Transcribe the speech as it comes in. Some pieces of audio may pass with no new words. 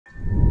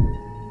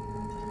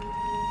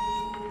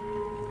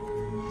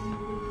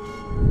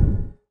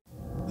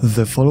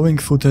The following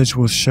footage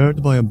was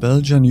shared by a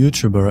Belgian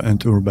YouTuber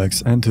and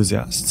urbex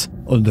enthusiast.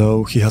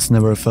 Although he has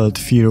never felt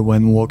fear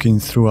when walking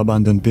through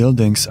abandoned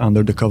buildings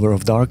under the cover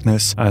of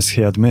darkness, as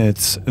he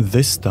admits,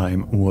 this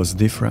time was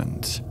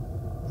different.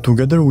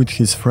 Together with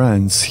his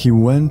friends, he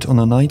went on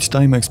a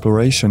nighttime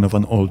exploration of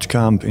an old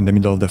camp in the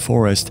middle of the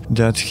forest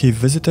that he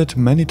visited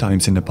many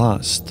times in the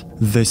past,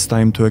 this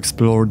time to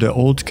explore the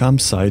old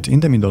campsite in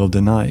the middle of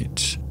the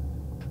night.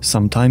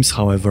 Sometimes,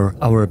 however,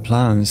 our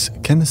plans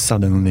can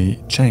suddenly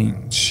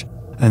change.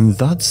 And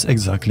that's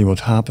exactly what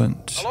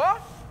happened. Hallo?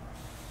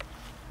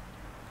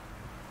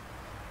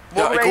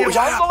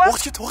 Ja,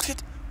 hoort je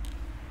het?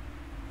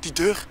 Die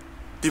deur,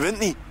 die wint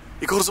niet.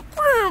 Ik hoor zo...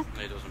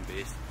 Nee, dat was een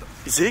beest.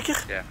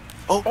 Zeker? Ja.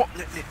 Oh, nee.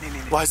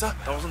 Waar is dat?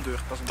 Dat was een deur,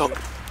 Dat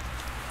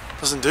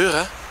is een deur,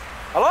 hè?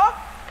 Hallo?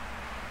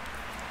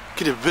 Ik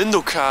kan de wind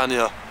ook gaan,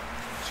 ja.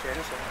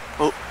 Waarschijnlijk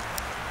zo. Oh.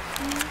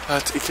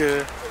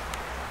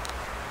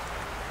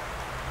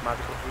 Maat,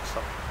 ik hoor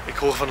voetstappen. Ik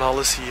hoor van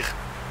alles hier.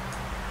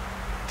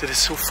 Dit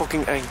is zo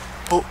fucking eng.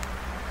 Oh.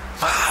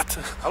 Maat.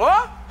 Hallo?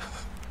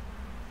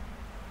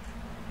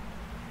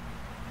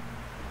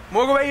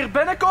 Mogen wij hier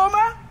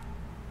binnenkomen?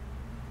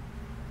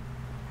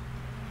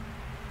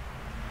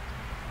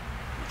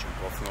 Moet je een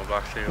boffing op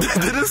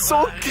wachten. Dit is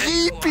zo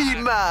creepy,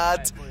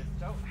 maat.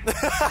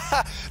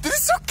 Dit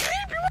is zo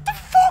creepy, what the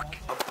fuck?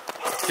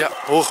 Ja,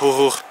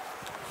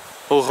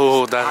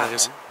 hoor, daar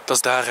is. Dat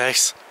is daar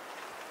rechts.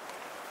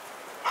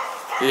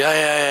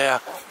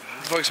 Ja.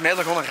 Volgens mij is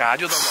dat gewoon een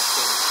radio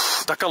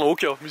dat Dat kan ook,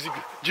 ja. Muziek.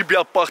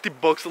 JBL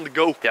Partybox on the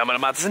go. Ja, maar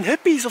het zijn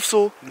hippies of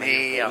zo.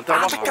 Nee, ja,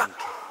 Dat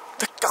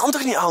kan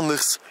toch niet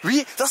anders?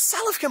 Wie? Dat is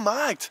zelf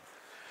gemaakt.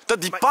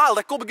 Die paal,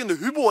 dat kop ik in de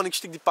hubo en ik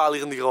stik die paal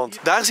hier in de grond.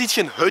 Daar zie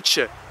je een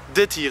hutje.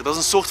 Dit hier, dat is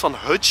een soort van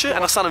hutje en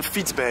daar staat een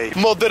fiets bij.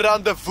 Modder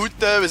aan de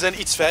voeten, we zijn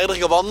iets verder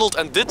gewandeld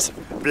en dit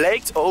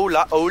blijkt,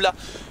 ola,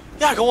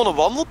 ja, gewoon een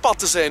wandelpad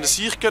te zijn. Dus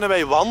hier kunnen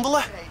wij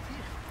wandelen.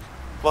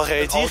 Wat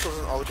rijdt hier? Auto's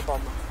en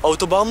autobanden.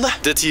 Autobanden.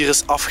 Dit hier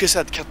is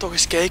afgezet. Ik ga toch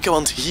eens kijken,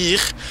 want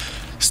hier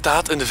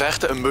staat in de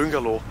verte een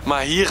bungalow.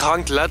 Maar hier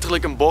hangt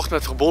letterlijk een bord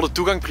met verboden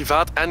toegang,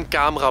 privaat en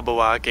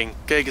camerabewaking.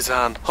 Kijk eens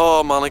aan.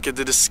 Oh manneke,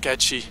 dit is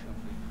sketchy.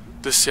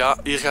 Dus ja,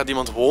 hier gaat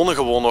iemand wonen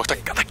gewoon nog. Dat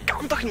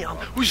kan toch niet aan?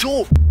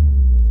 Hoezo?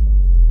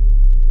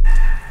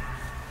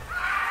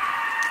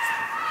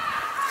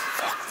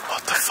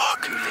 What the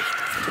fuck?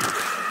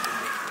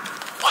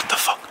 What the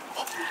fuck?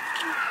 Oh.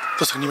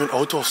 Dat is toch niet mijn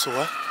auto of zo,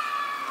 hè?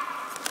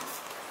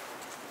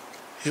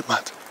 Hier,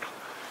 maat.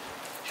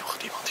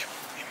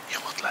 Hier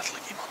wordt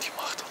letterlijk iemand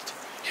gemarteld.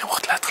 Hier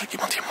wordt letterlijk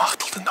iemand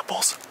gemarteld in dat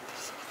bos.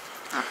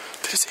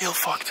 Dit is heel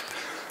fucked.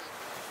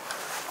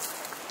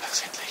 Daar is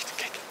geen licht,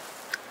 kijk.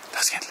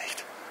 Daar is geen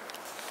licht.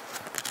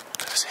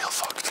 Dit is heel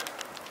fucked.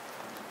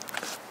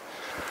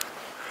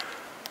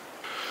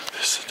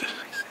 Dus,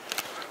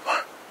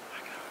 wat?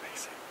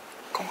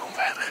 Kom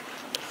verder.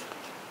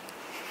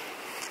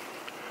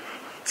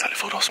 Stel je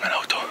voor, dat was mijn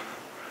auto.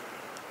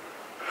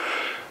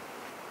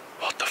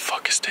 What the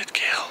fuck is dit,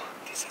 kerel?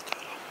 Die zit er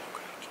al ook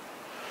uit.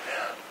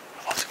 Ja,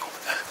 wat ze komen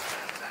daar.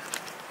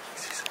 Ik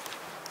zie ze.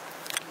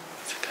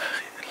 Zit daar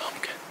in een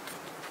lampje.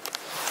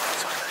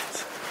 Zo daar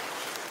iets.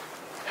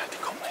 Ja,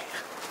 die komt naar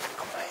hier.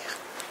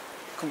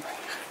 Kom naar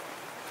hier.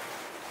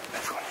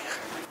 Blijf gewoon hier.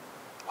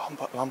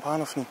 Lamp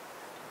aan of niet?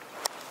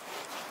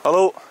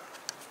 Hallo?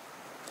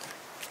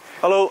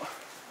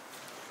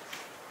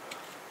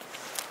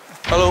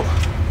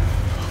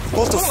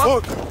 What the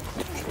fuck?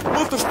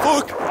 What the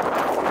fuck?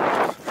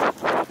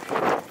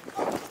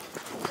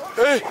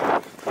 Hey!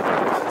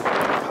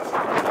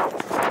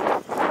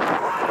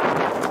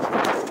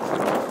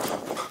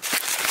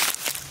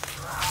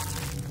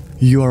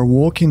 You are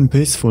walking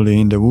peacefully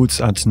in the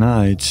woods at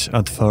night.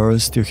 At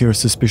first, you hear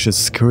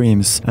suspicious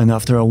screams, and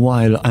after a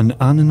while, an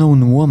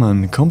unknown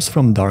woman comes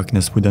from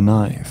darkness with a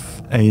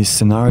knife. A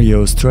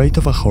scenario straight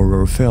of a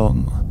horror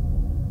film.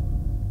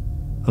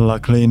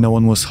 Luckily, no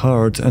one was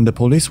hurt, and the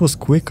police was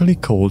quickly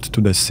called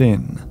to the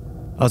scene.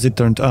 As it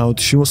turned out,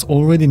 she was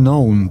already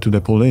known to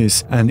the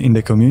police, and in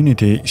the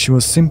community, she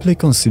was simply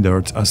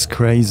considered as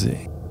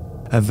crazy.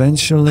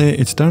 Eventually,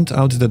 it turned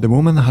out that the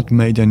woman had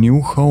made a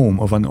new home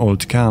of an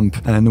old camp,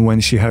 and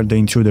when she heard the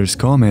intruders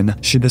coming,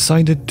 she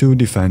decided to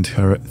defend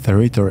her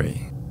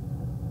territory.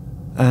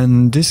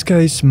 And this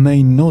case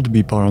may not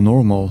be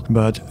paranormal,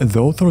 but the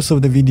authors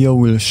of the video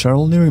will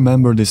surely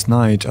remember this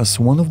night as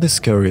one of the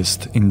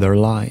scariest in their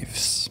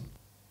lives.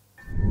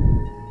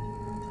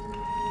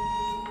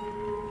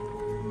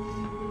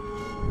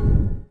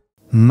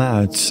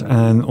 Matt,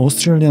 an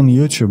Australian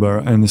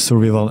YouTuber and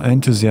survival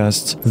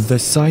enthusiast,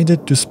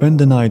 decided to spend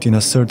the night in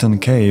a certain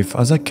cave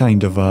as a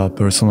kind of a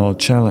personal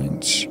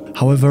challenge.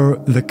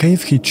 However, the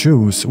cave he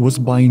chose was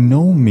by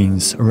no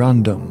means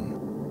random.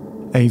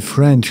 A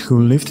friend who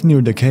lived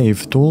near the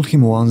cave told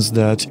him once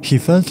that he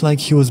felt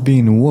like he was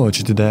being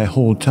watched the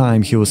whole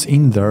time he was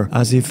in there,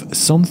 as if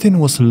something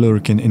was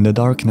lurking in the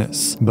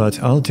darkness,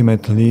 but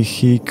ultimately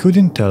he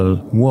couldn't tell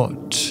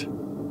what.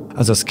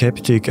 As a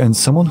skeptic and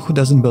someone who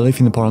doesn't believe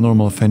in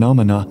paranormal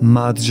phenomena,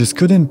 Matt just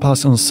couldn't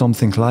pass on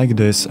something like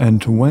this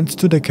and went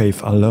to the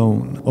cave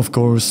alone, of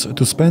course,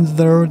 to spend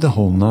there the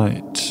whole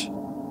night.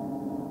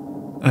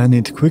 And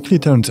it quickly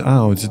turned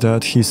out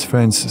that his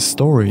friend's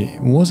story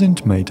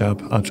wasn't made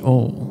up at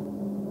all.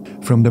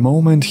 From the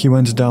moment he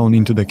went down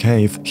into the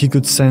cave, he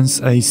could sense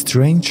a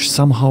strange,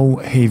 somehow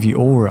heavy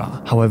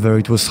aura. However,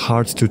 it was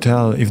hard to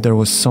tell if there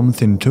was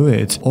something to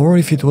it or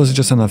if it was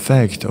just an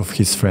effect of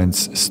his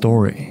friend's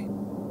story.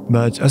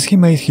 But as he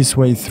made his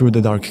way through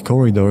the dark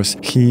corridors,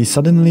 he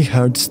suddenly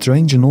heard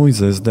strange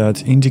noises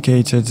that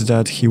indicated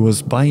that he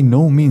was by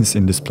no means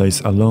in this place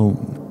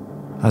alone.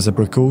 As a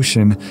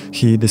precaution,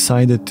 he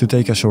decided to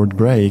take a short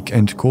break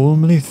and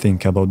calmly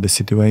think about the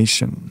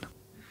situation.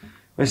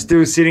 We're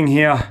still sitting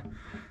here.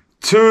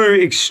 Two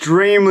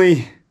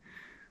extremely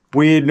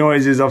weird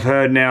noises I've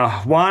heard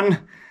now. One,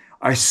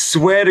 I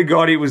swear to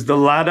God it was the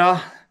ladder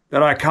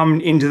that I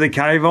come into the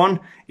cave on.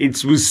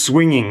 It was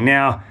swinging.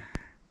 Now,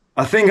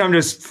 I think I'm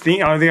just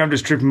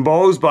tripping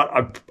balls,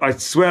 but I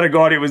swear to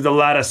God it was the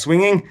ladder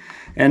swinging.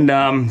 And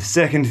the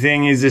second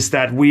thing is just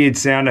that weird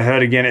sound I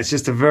heard again. It's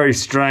just a very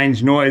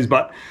strange noise,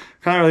 but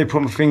can't really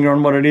put my finger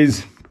on what it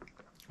is.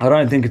 I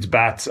don't think it's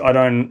bats. I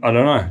don't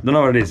know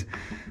what it is.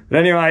 But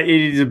anyway,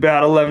 it is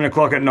about 11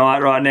 o'clock at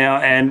night right now,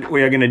 and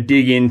we are going to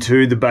dig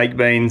into the baked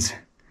beans.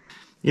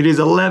 It is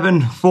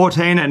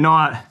 11:14 at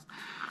night.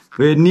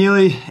 We're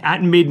nearly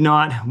at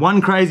midnight. One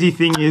crazy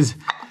thing is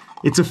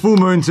it's a full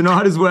moon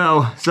tonight as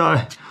well,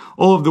 so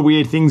all of the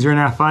weird things are in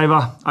our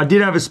favour. I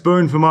did have a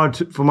spoon for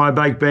my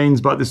baked beans,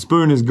 but the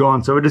spoon is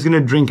gone, so we're just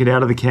going to drink it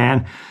out of the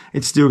can.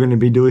 It's still going to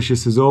be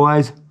delicious as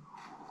always.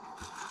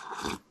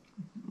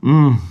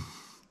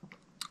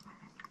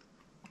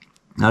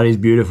 That is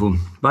beautiful.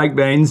 Baked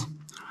beans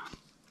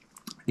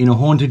in a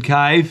haunted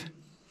cave.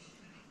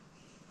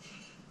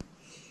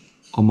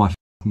 Oh my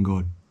fucking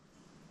God.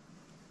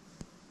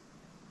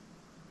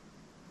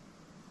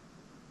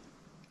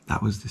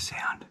 That was the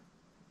sound.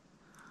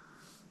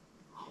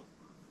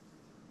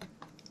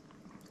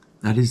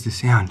 That is the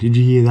sound. Did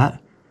you hear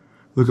that?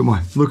 Look at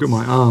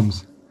my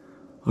arms.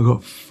 I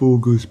got full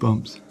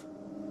goosebumps.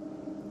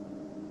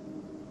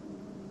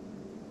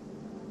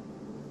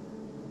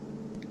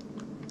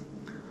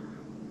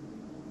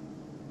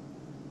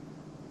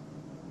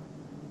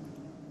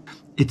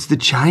 It's the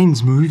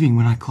chains moving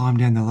when I climb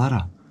down the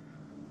ladder.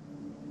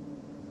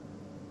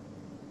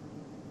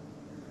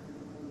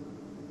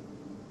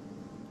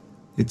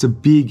 It's a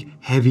big,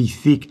 heavy,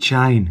 thick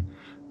chain.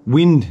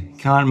 Wind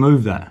can't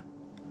move that.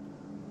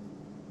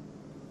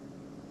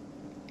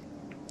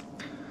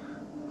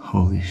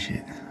 Holy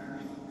shit.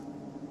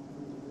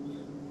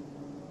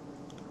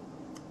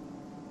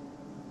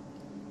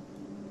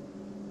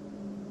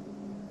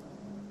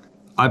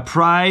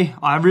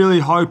 I really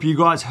hope you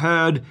guys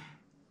heard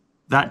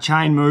that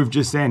chain move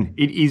just then.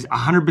 It is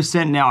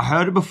 100% now. I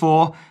heard it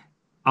before.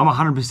 I'm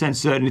 100%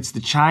 certain it's the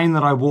chain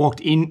that I walked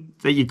in,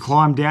 that you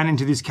climbed down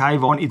into this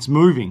cave on. It's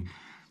moving.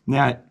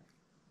 Now,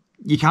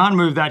 you can't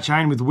move that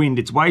chain with wind.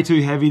 It's way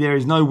too heavy. There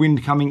is no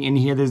wind coming in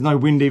here. There's no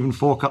wind even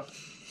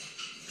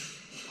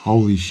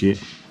Holy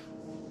shit.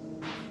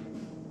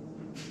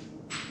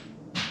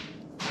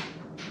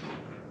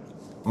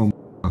 Oh my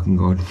fucking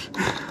God.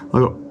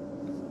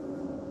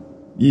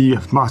 You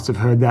must have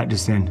heard that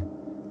just then.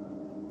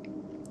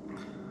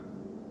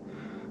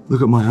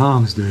 Look at my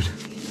arms, dude.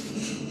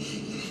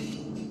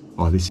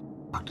 Oh, this is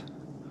fucked.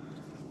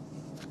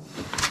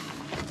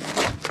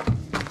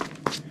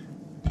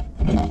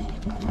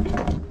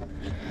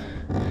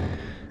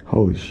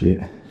 Holy shit.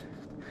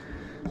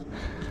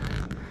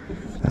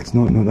 That's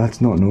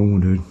not normal,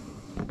 dude.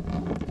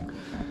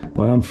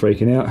 Well, I'm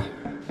freaking out.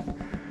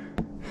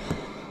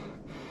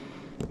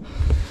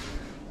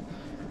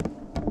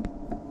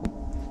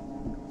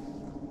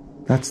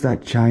 That's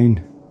that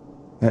chain.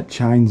 That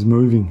chain's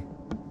moving.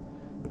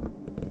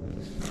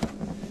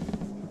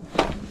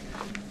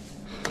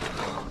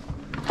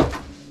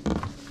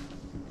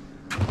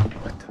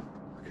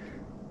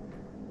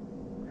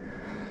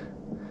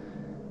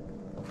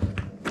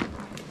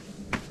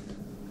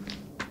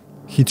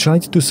 He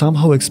tried to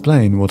somehow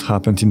explain what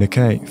happened in the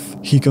cave.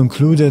 He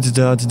concluded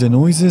that the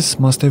noises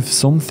must have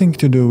something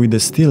to do with the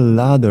steel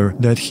ladder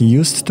that he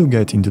used to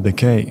get into the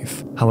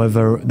cave.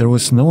 However, there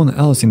was no one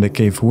else in the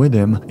cave with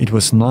him, it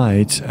was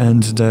night,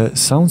 and the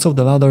sounds of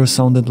the ladder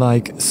sounded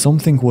like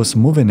something was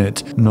moving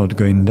it, not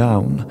going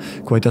down,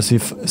 quite as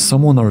if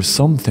someone or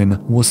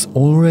something was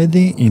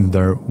already in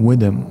there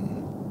with him.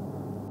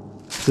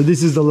 So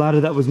this is the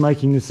ladder that was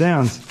making the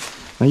sounds.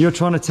 Now you're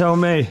trying to tell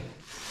me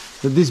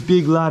that this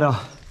big ladder,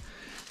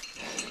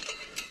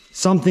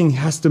 something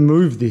has to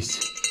move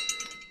this,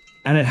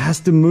 and it has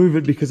to move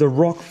it because a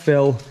rock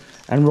fell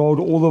and rolled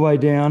all the way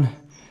down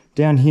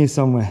here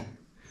somewhere.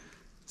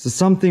 So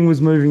something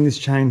was moving this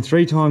chain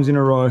 3 times in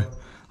a row.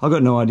 I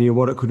got no idea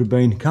what it could have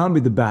been. Can't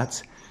be the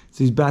bats.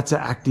 So these bats are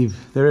active.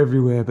 They're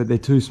everywhere, but they're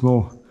too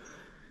small.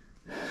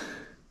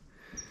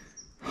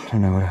 I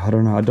don't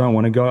know. I don't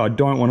want to go. I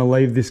don't want to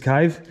leave this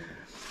cave.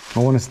 I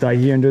want to stay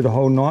here and do the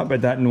whole night,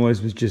 but that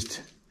noise was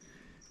just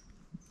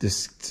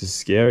just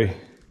scary.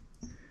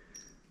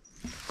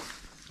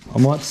 I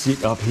might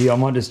sit up here. I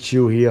might just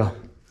chill here.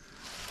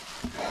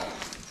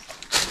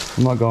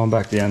 I'm not going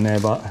back down there,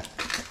 but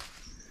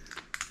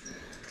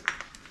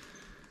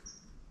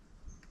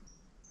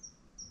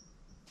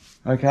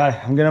okay,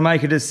 I'm gonna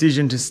make a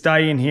decision to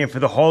stay in here for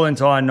the whole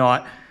entire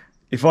night.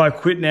 If I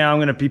quit now, I'm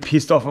gonna be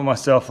pissed off at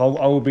myself. I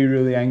will be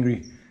really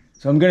angry.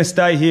 So I'm gonna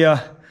stay here.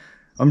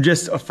 I'm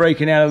just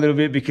freaking out a little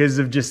bit because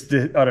of just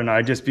the, I don't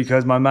know, just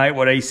because my mate,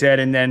 what he said,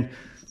 and then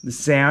the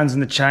sounds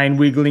and the chain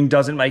wiggling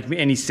doesn't make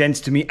any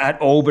sense to me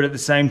at all. But at the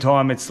same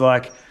time, it's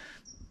like,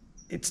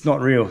 it's not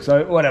real.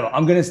 So whatever,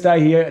 I'm gonna stay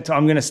here.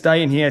 I'm gonna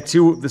stay in here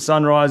till the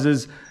sun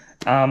rises.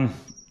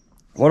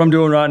 What I'm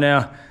doing right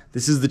now,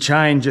 this is the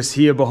chain just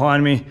here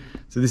behind me.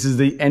 So this is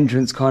the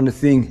entrance kind of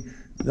thing.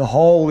 The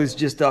hole is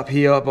just up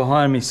here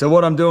behind me. So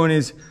what I'm doing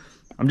is,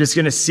 I'm just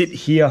gonna sit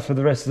here for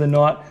the rest of the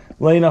night,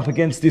 lean up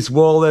against this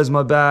wall. There's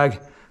my bag.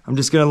 I'm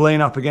just gonna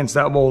lean up against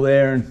that wall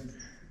there, and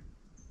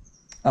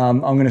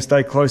I'm gonna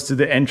stay close to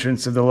the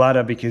entrance of the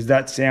ladder, because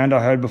that sound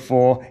I heard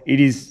before, it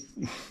is,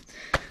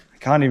 I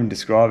can't even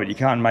describe it. You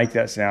can't make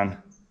that sound.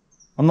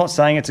 I'm not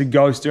saying it's a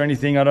ghost or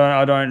anything.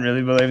 I don't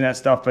really believe in that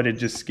stuff, but it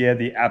just scared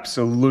the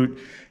absolute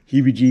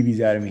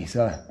heebie-jeebies out of me.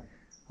 So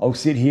I'll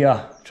sit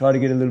here, try to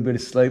get a little bit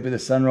of sleep, but the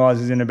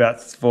sunrise is in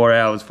about 4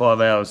 hours, 5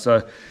 hours.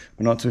 So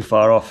we're not too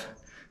far off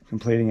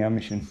completing our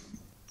mission.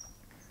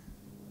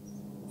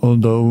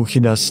 Although he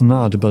does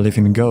not believe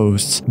in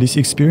ghosts, this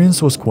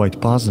experience was quite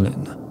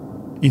puzzling.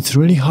 It's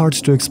really hard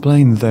to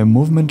explain the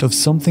movement of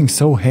something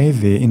so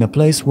heavy in a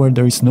place where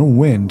there is no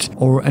wind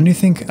or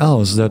anything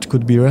else that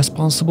could be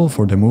responsible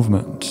for the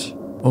movement.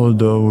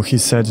 Although he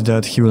said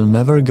that he will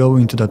never go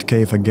into that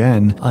cave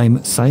again,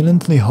 I'm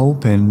silently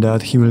hoping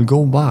that he will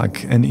go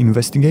back and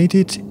investigate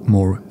it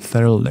more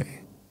thoroughly.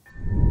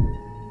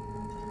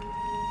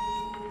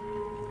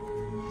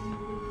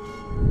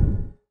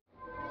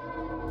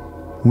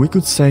 We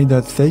could say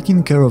that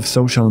taking care of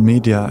social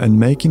media and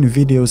making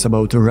videos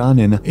about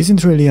running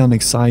isn't really an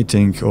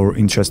exciting or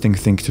interesting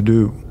thing to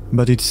do,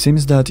 but it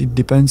seems that it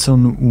depends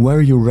on where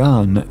you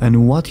run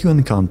and what you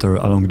encounter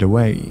along the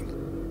way.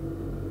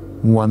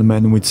 One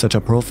man with such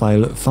a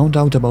profile found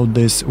out about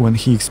this when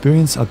he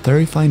experienced a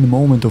terrifying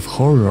moment of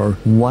horror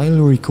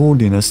while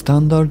recording a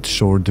standard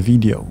short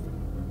video.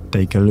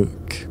 Take a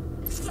look.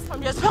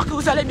 J'espère que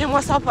vous allez bien,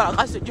 moi ça par la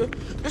grâce de Dieu.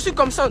 Je suis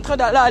comme ça en train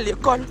d'aller à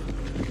l'école.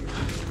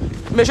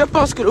 Mais je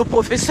pense que le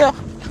professeur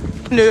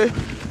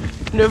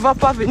ne va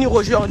pas venir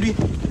aujourd'hui.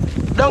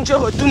 Donc je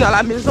retourne à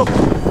la maison.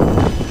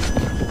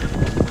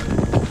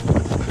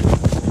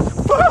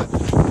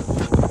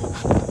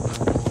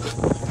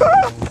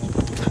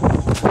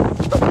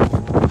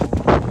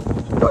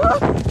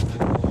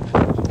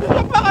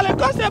 Je pars à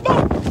l'école, c'est bon.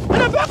 Je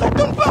ne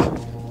retourne pas.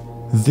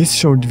 This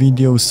short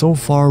video so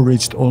far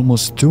reached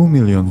almost 2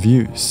 million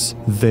views.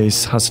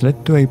 This has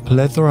led to a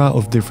plethora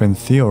of different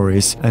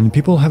theories, and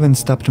people haven't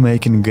stopped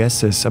making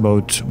guesses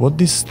about what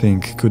this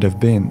thing could have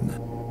been.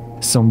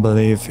 Some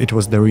believe it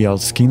was the real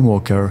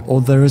skinwalker,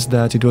 others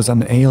that it was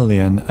an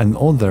alien, and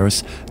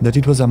others that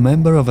it was a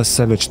member of a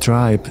savage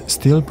tribe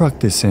still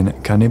practicing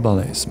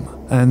cannibalism.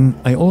 And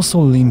I also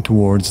lean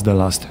towards the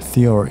last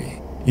theory.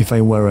 If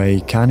I were a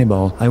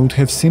cannibal, I would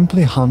have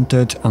simply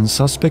hunted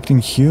unsuspecting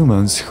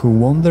humans who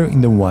wander in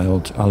the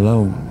wild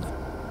alone.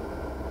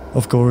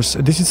 Of course,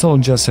 this is all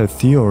just a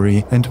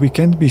theory and we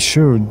can't be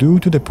sure due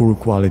to the poor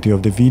quality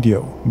of the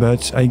video,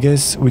 but I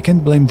guess we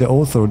can't blame the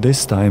author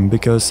this time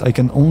because I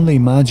can only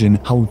imagine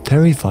how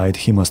terrified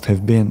he must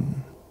have been.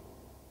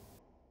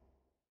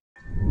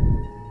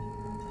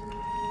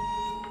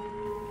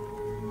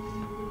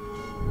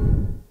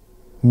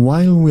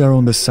 While we are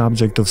on the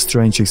subject of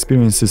strange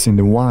experiences in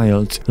the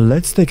wild,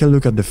 let's take a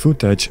look at the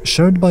footage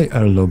shared by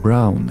Erlo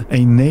Brown,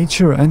 a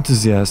nature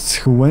enthusiast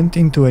who went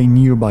into a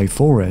nearby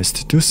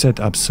forest to set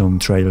up some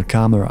trail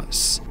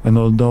cameras. And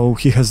although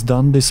he has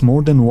done this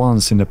more than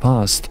once in the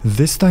past,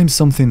 this time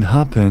something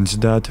happened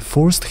that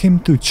forced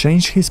him to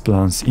change his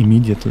plans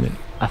immediately.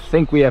 I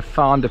think we have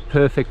found a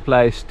perfect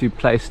place to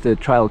place the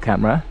trail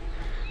camera.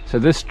 So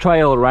this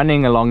trail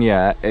running along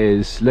here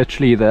is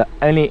literally the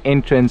only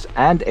entrance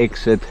and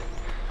exit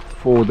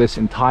for this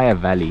entire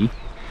valley,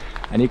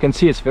 and you can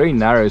see it's very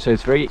narrow, so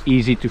it's very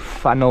easy to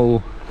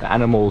funnel the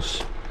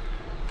animals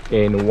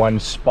in one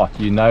spot.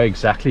 You know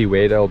exactly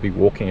where they'll be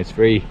walking. It's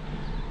very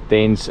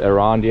dense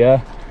around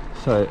here,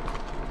 so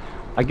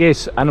I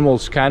guess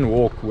animals can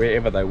walk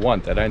wherever they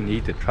want. They don't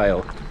need the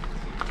trail,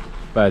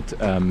 but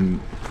I'm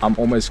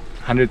almost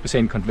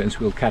 100% convinced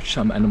we'll catch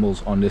some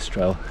animals on this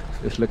trail.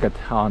 Just look at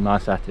how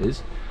nice that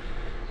is.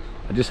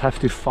 I just have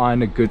to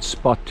find a good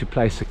spot to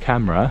place the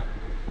camera.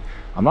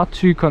 I'm not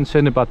too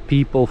concerned about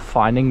people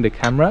finding the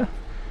camera.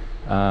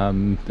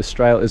 This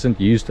trail isn't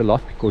used a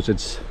lot because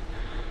it's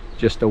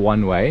just a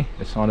one-way,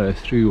 it's not a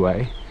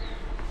through-way.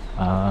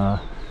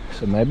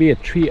 So maybe a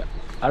tree,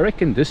 I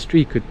reckon this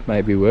tree could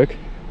maybe work,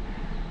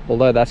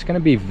 although that's going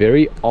to be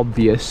very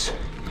obvious.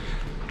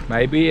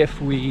 Maybe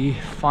if we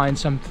find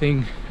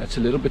something that's a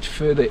little bit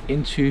further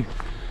into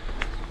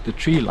the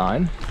tree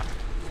line,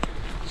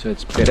 so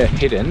it's better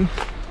hidden.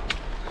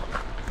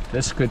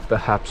 This could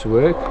perhaps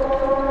work.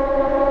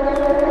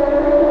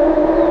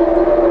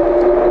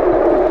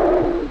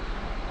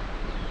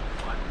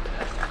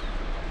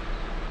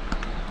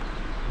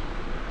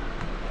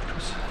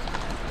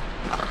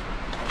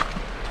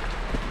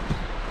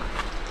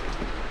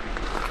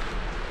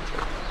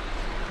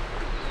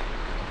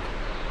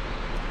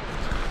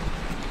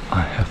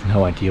 I have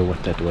no idea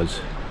what that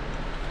was.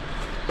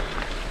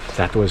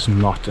 That was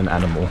not an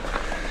animal.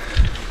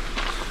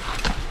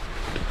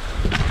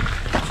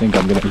 I think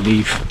I'm gonna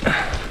leave.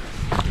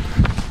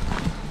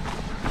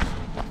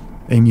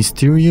 A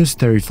mysterious,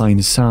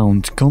 terrifying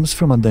sound comes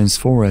from a dense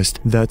forest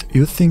that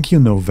you think you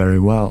know very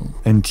well,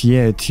 and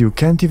yet you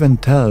can't even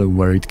tell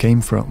where it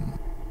came from.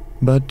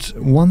 But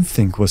one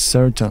thing was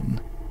certain: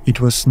 it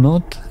was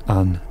not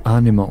an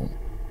animal.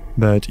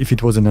 But if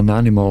it wasn't an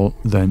animal,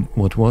 then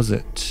what was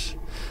it?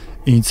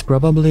 It's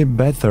probably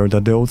better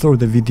that the author of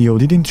the video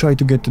didn't try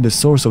to get to the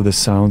source of the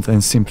sound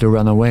and simply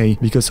ran away,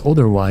 because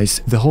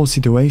otherwise the whole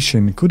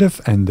situation could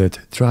have ended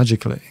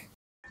tragically.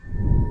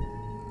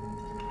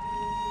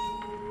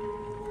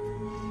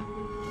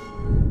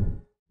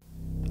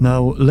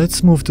 Now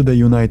let's move to the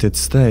United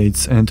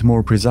States, and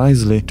more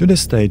precisely to the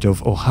state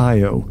of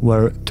Ohio,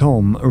 where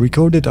Tom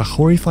recorded a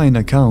horrifying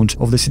account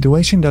of the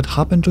situation that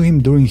happened to him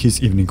during his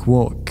evening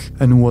walk,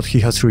 and what he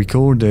has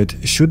recorded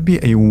should be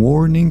a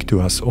warning to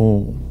us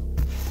all.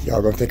 Y'all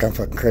gonna think I'm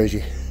fucking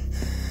crazy.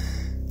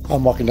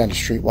 I'm walking down the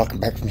street, walking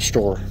back from the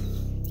store.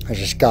 There's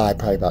this guy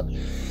probably about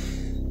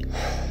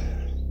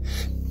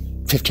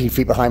 15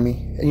 feet behind me.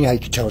 And you know how you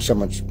can tell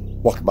someone's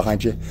walking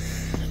behind you?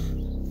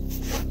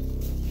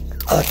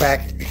 I look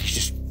back, he's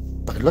just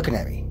fucking looking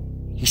at me.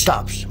 He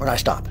stops when I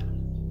stop.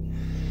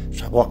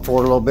 So I walk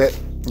forward a little bit,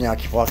 you know, I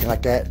keep walking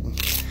like that. And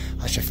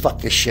I said,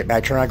 fuck this shit, man.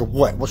 I turn around and go,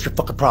 what? What's your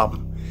fucking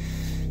problem?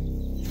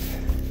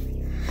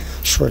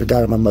 I swear to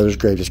God, on my mother's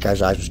grave, this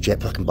guy's eyes was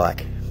jet fucking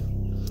black.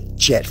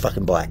 Jet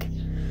fucking black.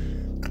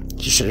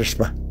 He said,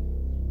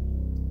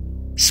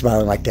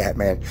 smiling like that,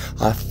 man.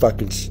 I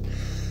fucking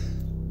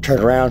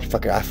turned around,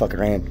 I fucking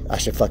ran. I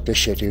said, fuck this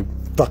shit, dude.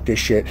 Fuck this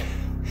shit.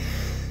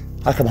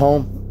 I come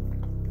home.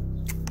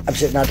 I'm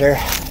sitting out there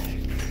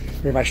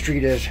where my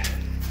street is.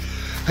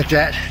 Like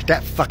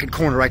that fucking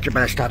corner right there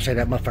by the stop sign,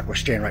 that motherfucker was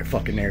standing right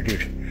fucking there,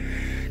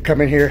 dude.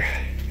 Come in here,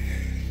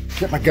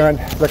 get my gun,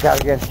 look out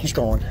again, he's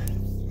gone.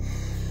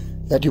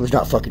 That dude was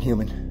not fucking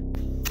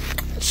human.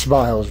 That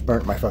smile has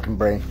burnt my fucking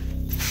brain.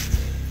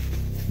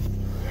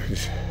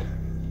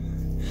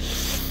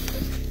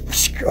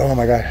 Oh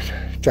my God,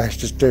 Josh,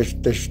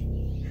 there's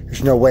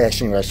no way I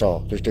seen what I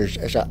saw.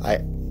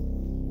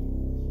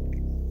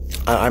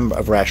 I'm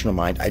of rational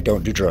mind. I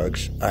don't do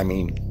drugs. I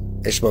mean,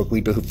 I smoke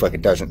weed, but who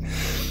fucking doesn't?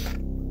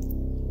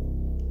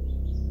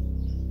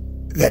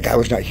 That guy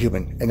was not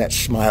human, and that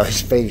smile,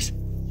 his face,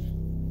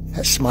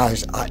 that smile,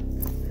 his eye.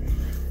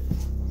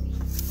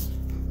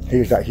 He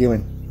was not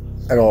human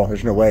at all.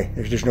 There's no way.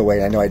 There's just no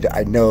way. I know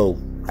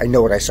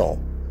what I saw.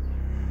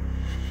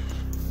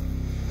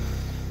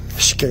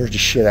 It scared the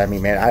shit out of me,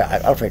 man. I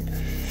don't think.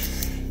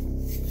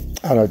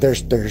 I don't know.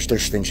 There's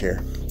things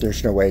here.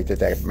 There's no way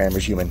that man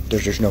was human.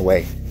 There's just no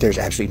way. There's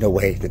absolutely no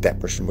way that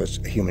person was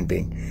a human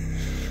being.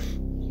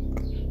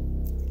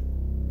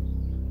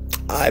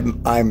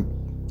 I'm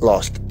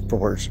lost for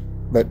words,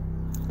 but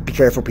be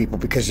careful, people,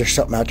 because there's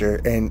something out there,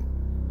 and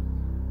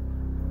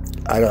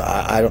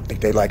I don't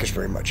think they like us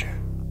very much.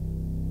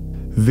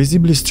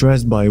 Visibly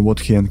stressed by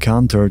what he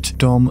encountered,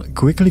 Tom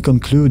quickly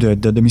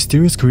concluded that the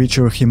mysterious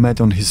creature he met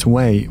on his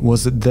way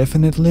was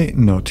definitely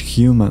not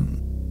human.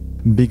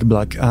 Big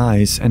black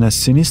eyes and a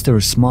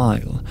sinister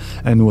smile,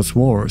 and what's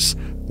worse,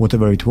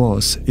 whatever it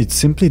was, it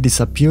simply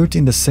disappeared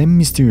in the same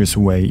mysterious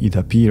way it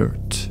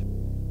appeared.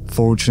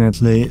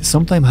 Fortunately,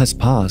 some time has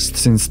passed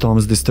since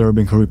Tom's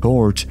disturbing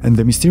report, and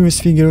the mysterious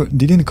figure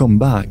didn't come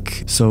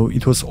back, so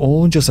it was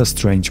all just a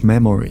strange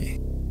memory.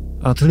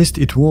 At least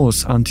it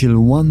was until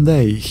one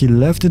day he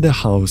left the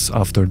house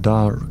after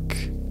dark.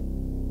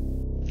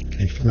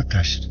 Okay, look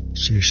guys,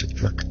 seriously,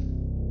 look.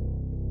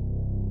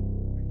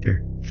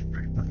 There,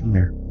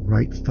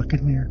 right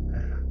fucking there,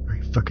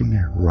 right fucking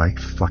there, right fucking there, right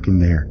fucking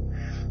there.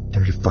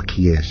 There the fuck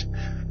he is.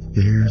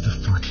 There the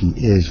fuck he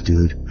is,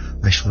 dude.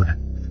 I swear to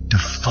the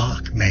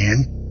fuck,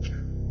 man.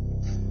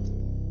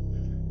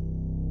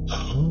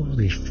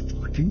 Holy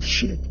fucking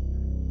shit.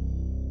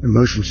 The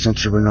motion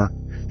sensor went off.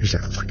 There's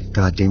that fucking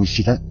goddamn, you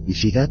see that? You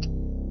see that?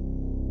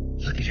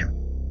 Look at him.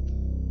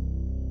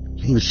 You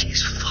can't even see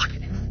his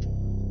fucking head.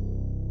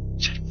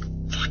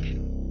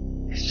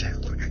 It's that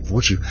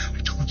fucking,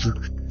 I told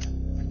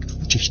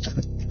you, stop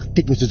it.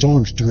 Big with his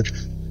arms, dude.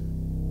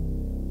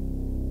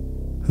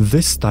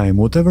 This time,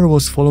 whatever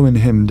was following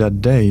him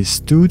that day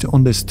stood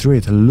on the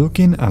street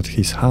looking at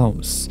his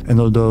house, and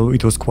although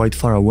it was quite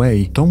far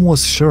away, Tom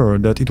was sure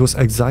that it was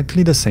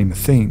exactly the same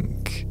thing.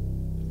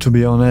 To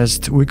be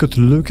honest, we could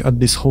look at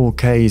this whole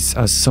case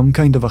as some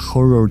kind of a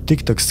horror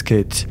TikTok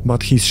skit,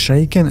 but his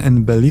shaken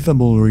and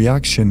believable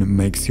reaction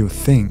makes you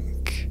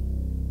think.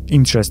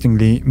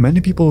 Interestingly,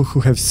 many people who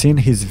have seen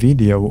his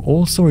video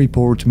also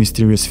report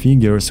mysterious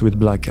figures with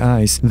black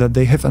eyes that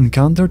they have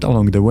encountered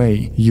along the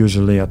way,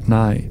 usually at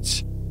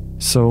night.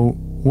 So,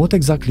 what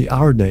exactly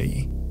are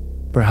they?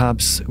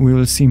 Perhaps we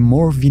will see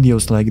more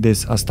videos like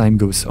this as time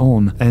goes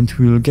on, and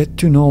we will get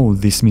to know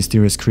these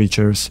mysterious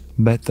creatures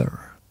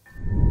better.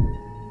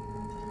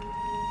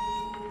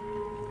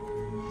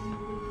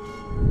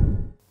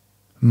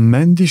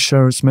 Mandy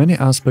shares many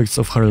aspects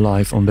of her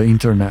life on the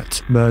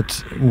internet,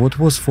 but what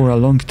was for a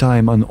long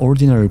time an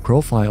ordinary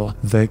profile,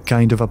 the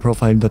kind of a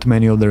profile that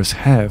many others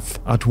have,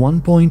 at one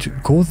point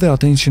caught the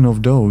attention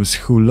of those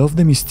who love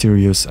the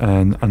mysterious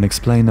and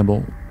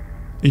unexplainable.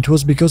 It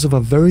was because of a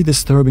very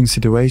disturbing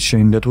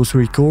situation that was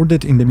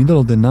recorded in the middle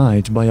of the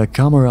night by a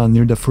camera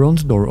near the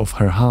front door of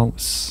her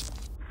house.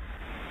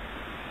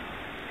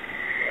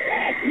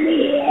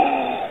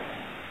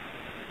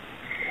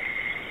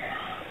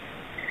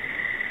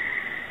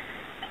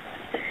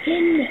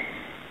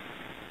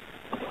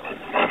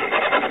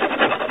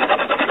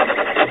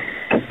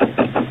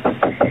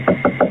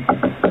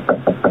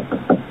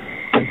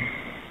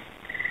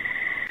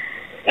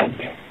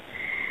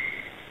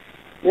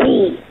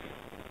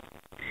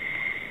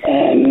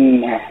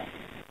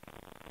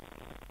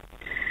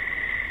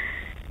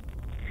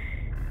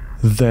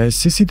 The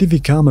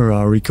CCTV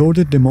camera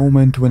recorded the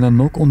moment when a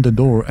knock on the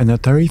door and a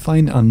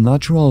terrifying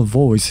unnatural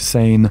voice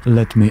saying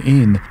 "let me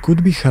in"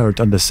 could be heard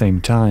at the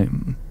same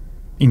time.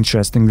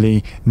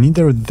 Interestingly,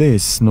 neither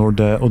this nor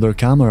the other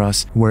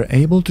cameras were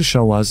able to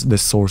show us the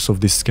source of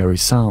these scary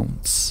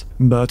sounds.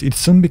 But it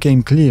soon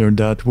became clear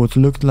that what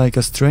looked like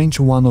a strange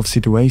one-off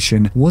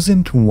situation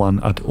wasn't one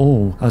at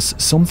all, as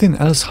something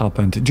else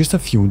happened just a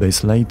few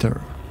days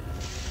later.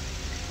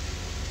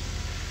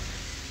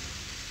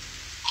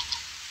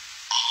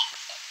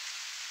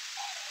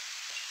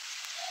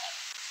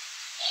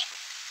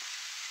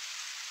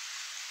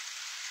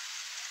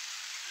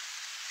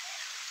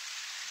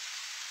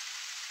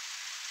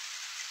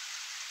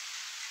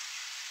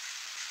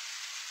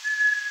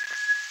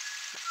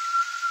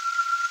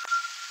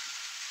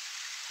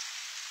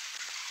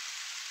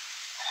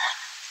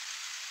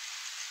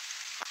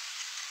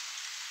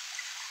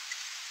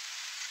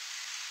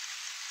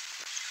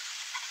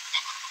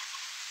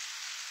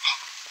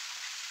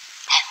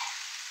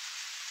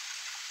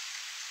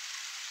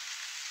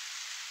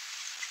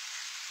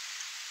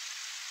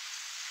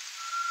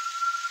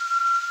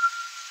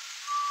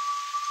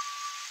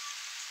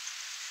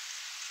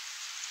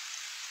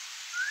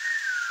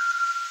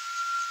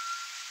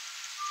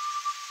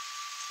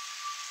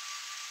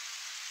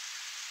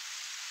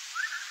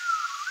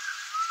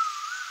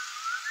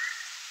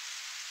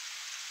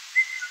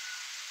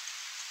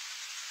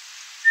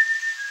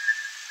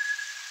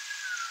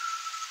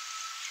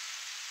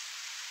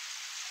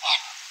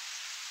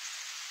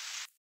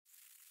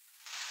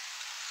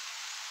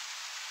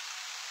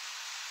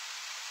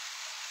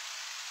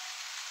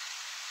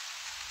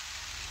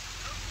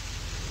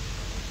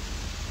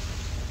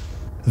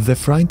 The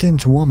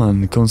frightened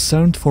woman,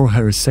 concerned for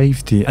her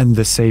safety and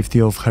the safety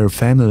of her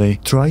family,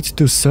 tried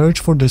to search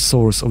for the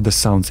source of the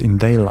sounds in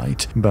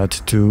daylight,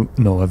 but to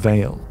no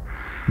avail.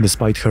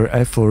 Despite her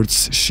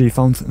efforts, she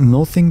found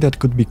nothing that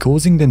could be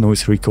causing the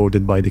noise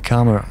recorded by the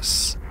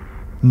cameras.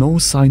 No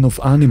sign of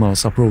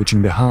animals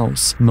approaching the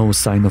house, no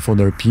sign of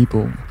other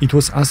people. It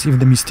was as if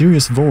the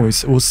mysterious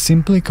voice was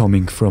simply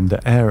coming from the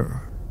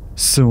air.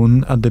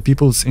 Soon, at the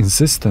people's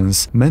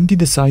insistence, Mandy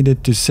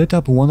decided to set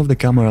up one of the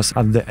cameras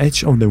at the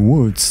edge of the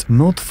woods,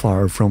 not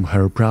far from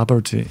her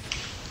property.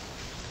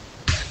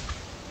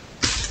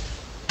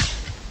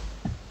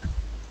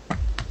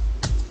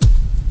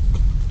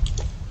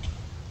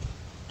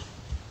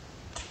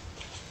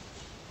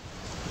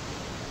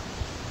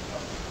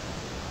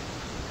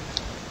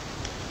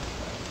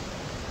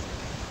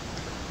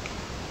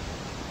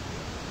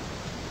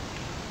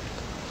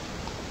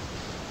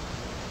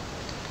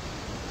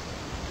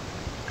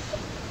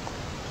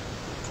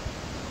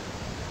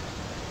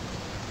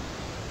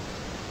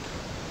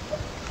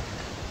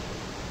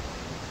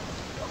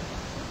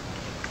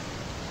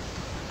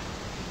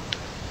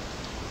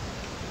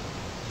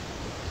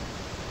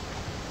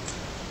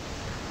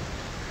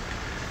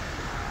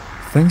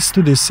 Thanks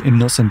to this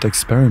innocent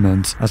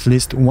experiment, at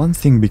least one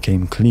thing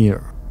became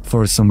clear.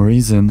 For some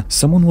reason,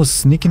 someone was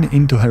sneaking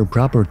into her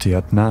property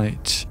at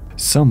night.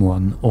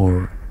 Someone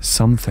or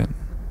something.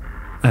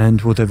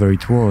 And whatever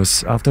it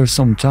was, after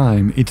some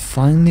time, it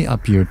finally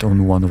appeared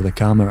on one of the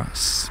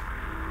cameras.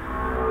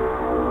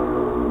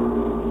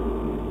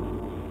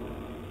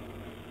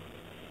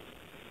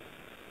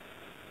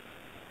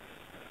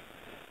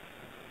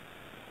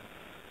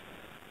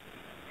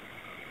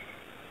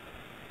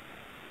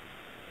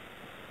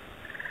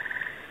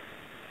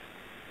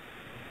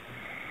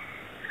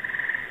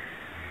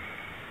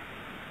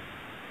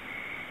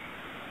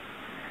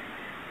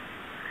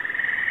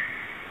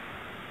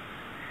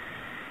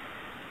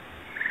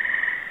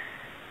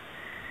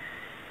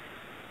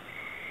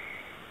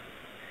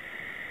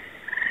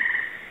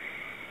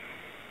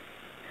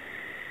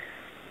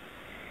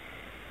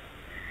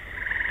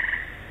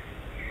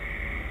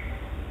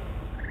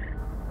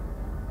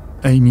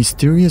 A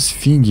mysterious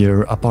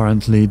figure,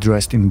 apparently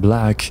dressed in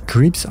black,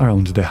 creeps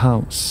around the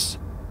house.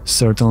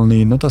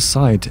 Certainly not a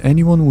sight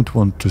anyone would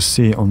want to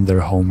see on their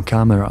home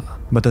camera,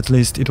 but at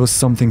least it was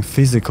something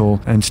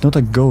physical and not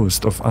a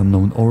ghost of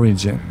unknown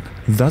origin.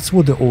 That's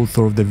what the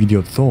author of the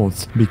video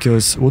thought,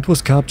 because what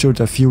was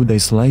captured a few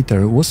days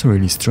later was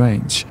really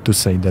strange, to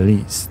say the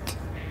least.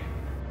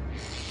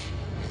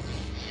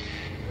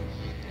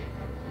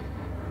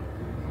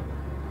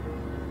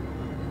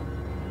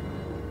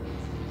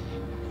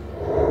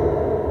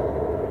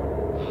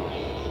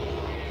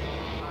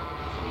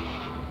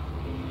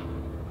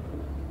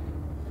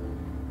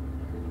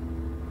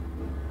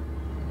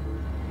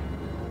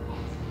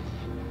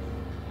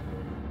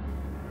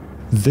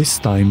 This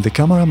time, the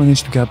camera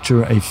managed to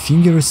capture a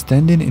figure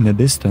standing in the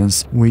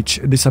distance,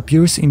 which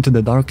disappears into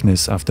the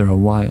darkness after a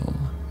while.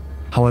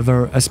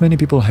 However, as many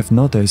people have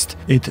noticed,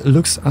 it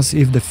looks as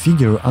if the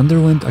figure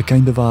underwent a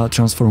kind of a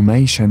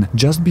transformation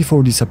just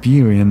before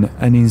disappearing,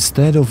 and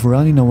instead of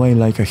running away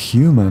like a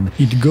human,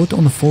 it got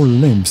on 4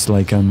 limbs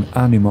like an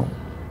animal.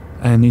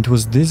 And it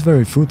was this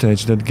very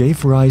footage that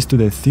gave rise to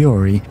the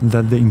theory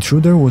that the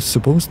intruder was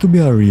supposed to be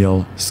a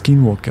real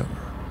skinwalker.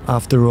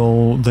 After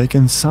all, they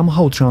can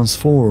somehow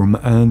transform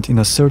and, in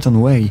a certain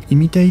way,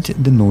 imitate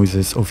the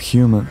noises of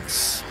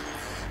humans.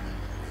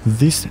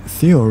 This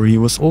theory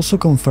was also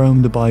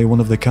confirmed by one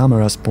of the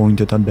cameras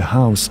pointed at the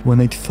house when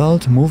it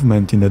felt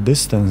movement in the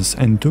distance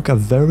and took a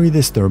very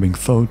disturbing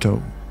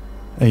photo.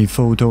 A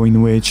photo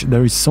in which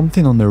there is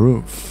something on the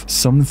roof,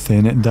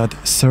 something that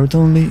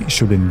certainly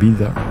shouldn't be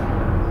there.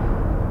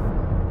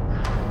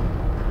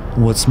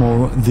 What's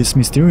more, this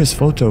mysterious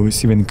photo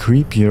is even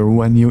creepier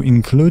when you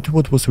include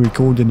what was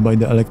recorded by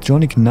the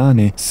electronic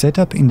nanny set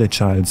up in the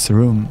child's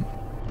room.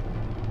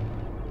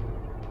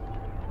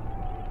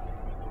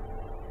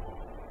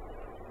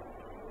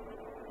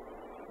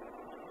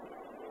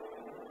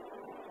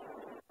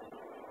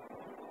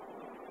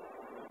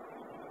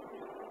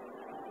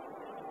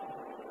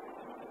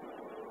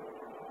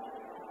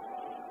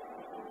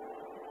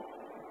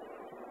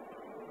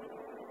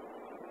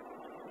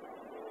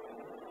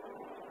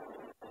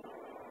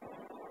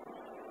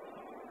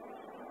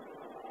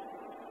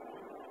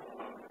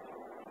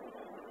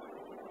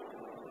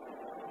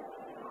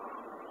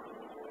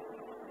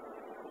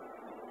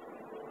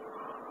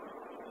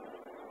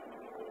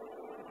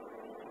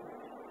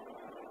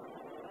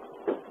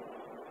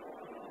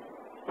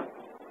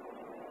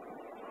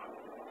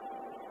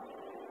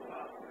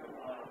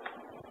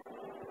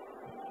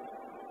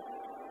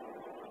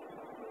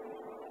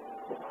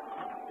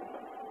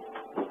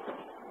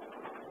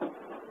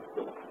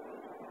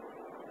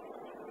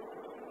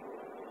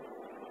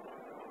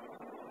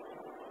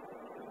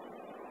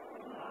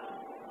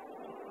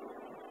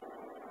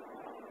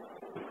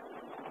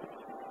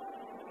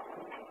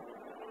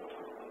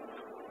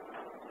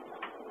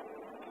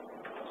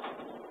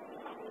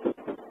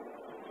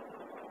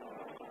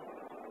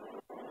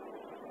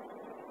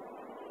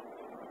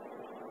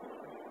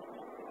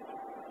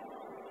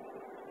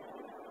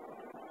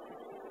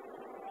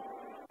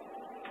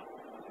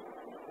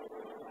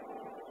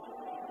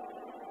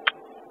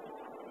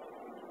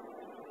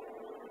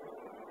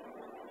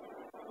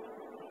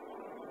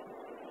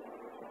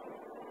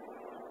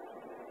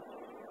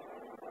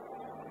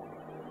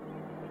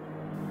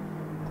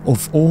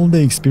 Of all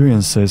the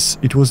experiences,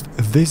 it was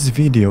this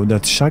video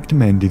that shocked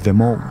Mandy the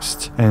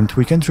most, and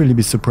we can't really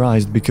be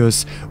surprised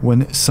because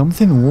when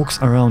something walks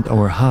around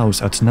our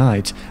house at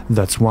night,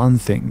 that's one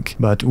thing,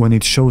 but when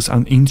it shows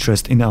an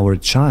interest in our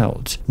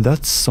child,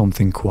 that's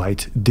something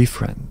quite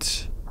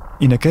different.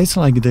 In a case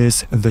like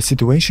this, the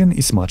situation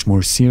is much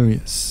more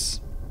serious.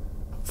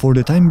 For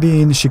the time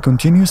being, she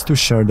continues to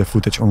share the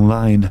footage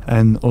online,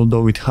 and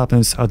although it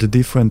happens at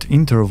different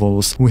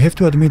intervals, we have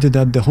to admit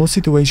that the whole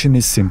situation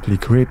is simply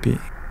creepy.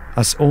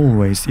 As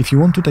always, if you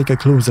want to take a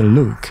closer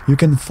look, you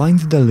can find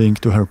the link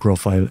to her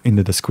profile in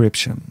the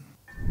description.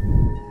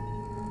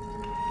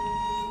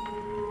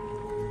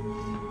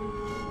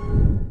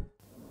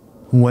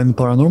 When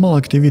paranormal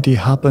activity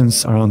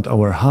happens around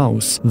our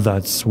house,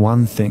 that's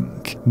one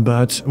thing.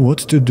 But what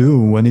to do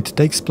when it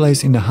takes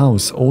place in the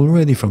house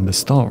already from the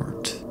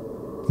start?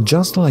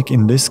 Just like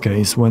in this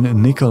case when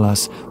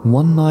Nicholas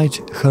one night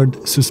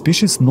heard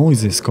suspicious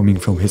noises coming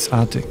from his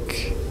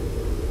attic.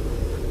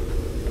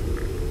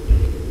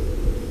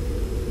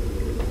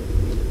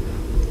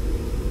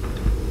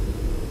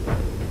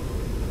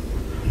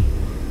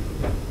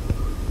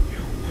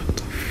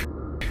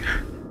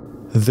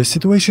 The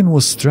situation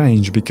was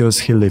strange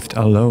because he lived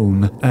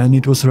alone, and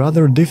it was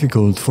rather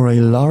difficult for a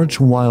large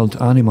wild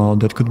animal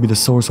that could be the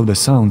source of the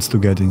sounds to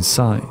get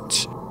inside.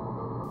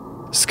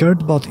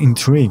 Scared but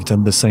intrigued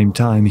at the same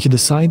time, he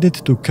decided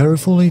to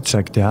carefully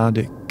check the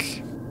attic.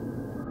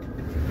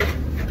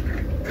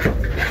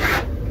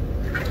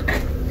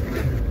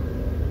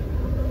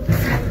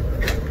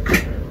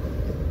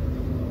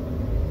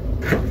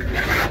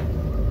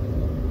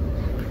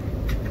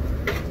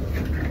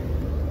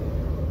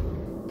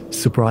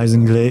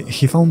 Surprisingly,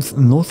 he found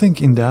nothing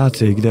in the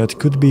attic that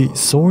could be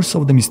source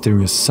of the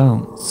mysterious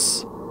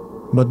sounds.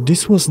 But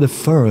this was the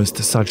first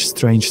such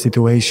strange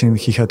situation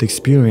he had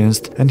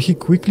experienced, and he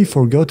quickly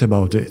forgot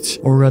about it.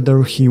 Or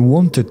rather, he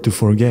wanted to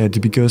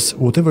forget, because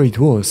whatever it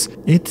was,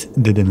 it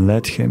didn't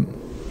let him.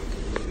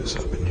 Because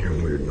I've been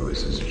hearing weird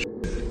noises and shit.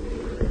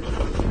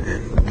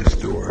 And this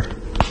door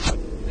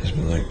has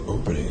been like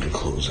opening and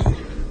closing.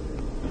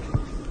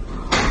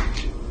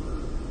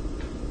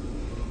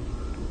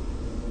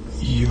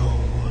 Yo,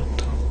 what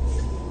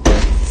the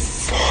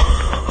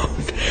fuck?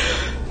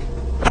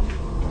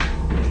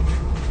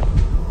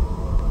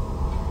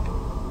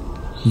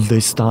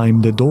 This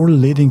time, the door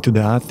leading to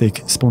the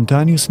attic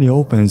spontaneously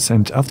opens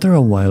and after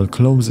a while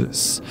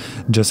closes,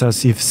 just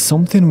as if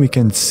something we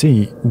can't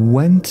see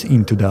went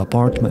into the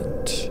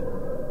apartment.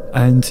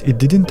 And it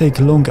didn't take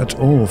long at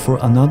all for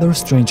another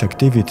strange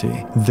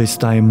activity, this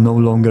time no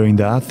longer in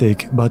the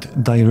attic,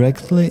 but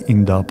directly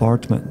in the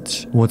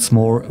apartment. What's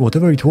more,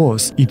 whatever it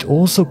was, it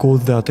also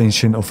caught the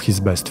attention of his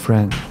best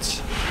friend.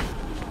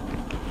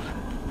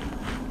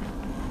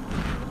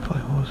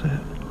 What was it?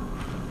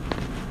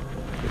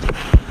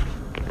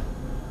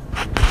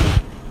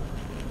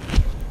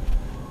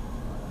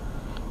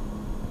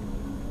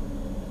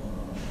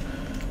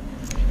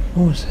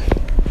 What was it?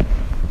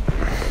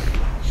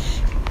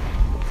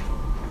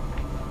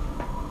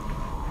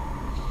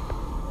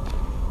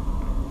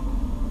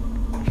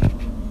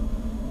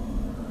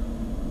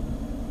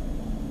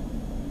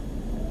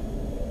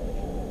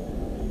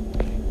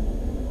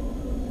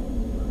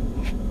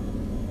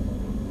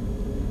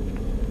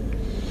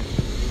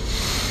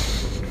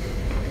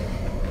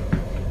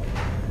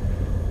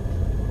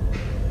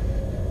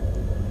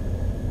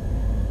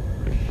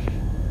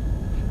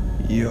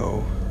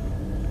 Yo.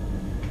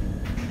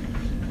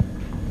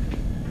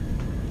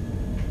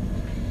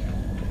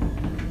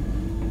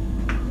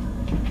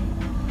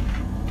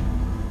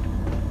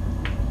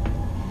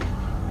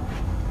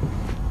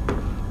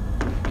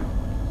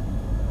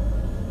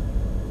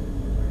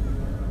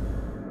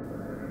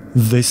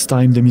 This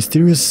time the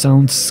mysterious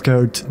sound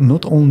scared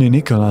not only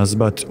Nicholas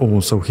but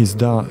also his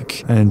dog,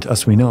 and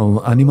as we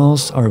know,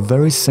 animals are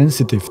very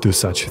sensitive to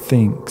such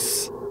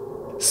things.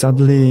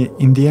 Sadly,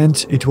 in the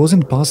end, it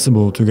wasn't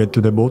possible to get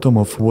to the bottom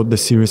of what the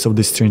series of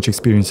these strange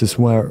experiences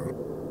were.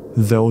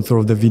 The author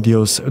of the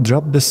videos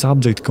dropped the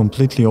subject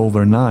completely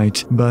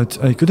overnight, but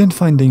I couldn't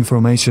find the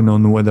information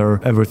on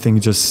whether everything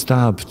just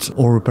stopped,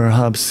 or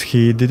perhaps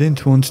he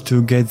didn't want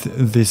to get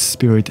this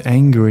spirit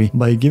angry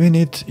by giving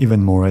it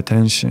even more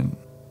attention.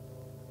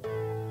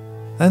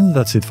 And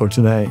that's it for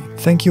today.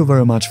 Thank you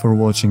very much for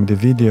watching the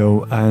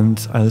video,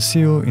 and I'll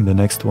see you in the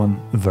next one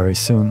very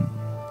soon.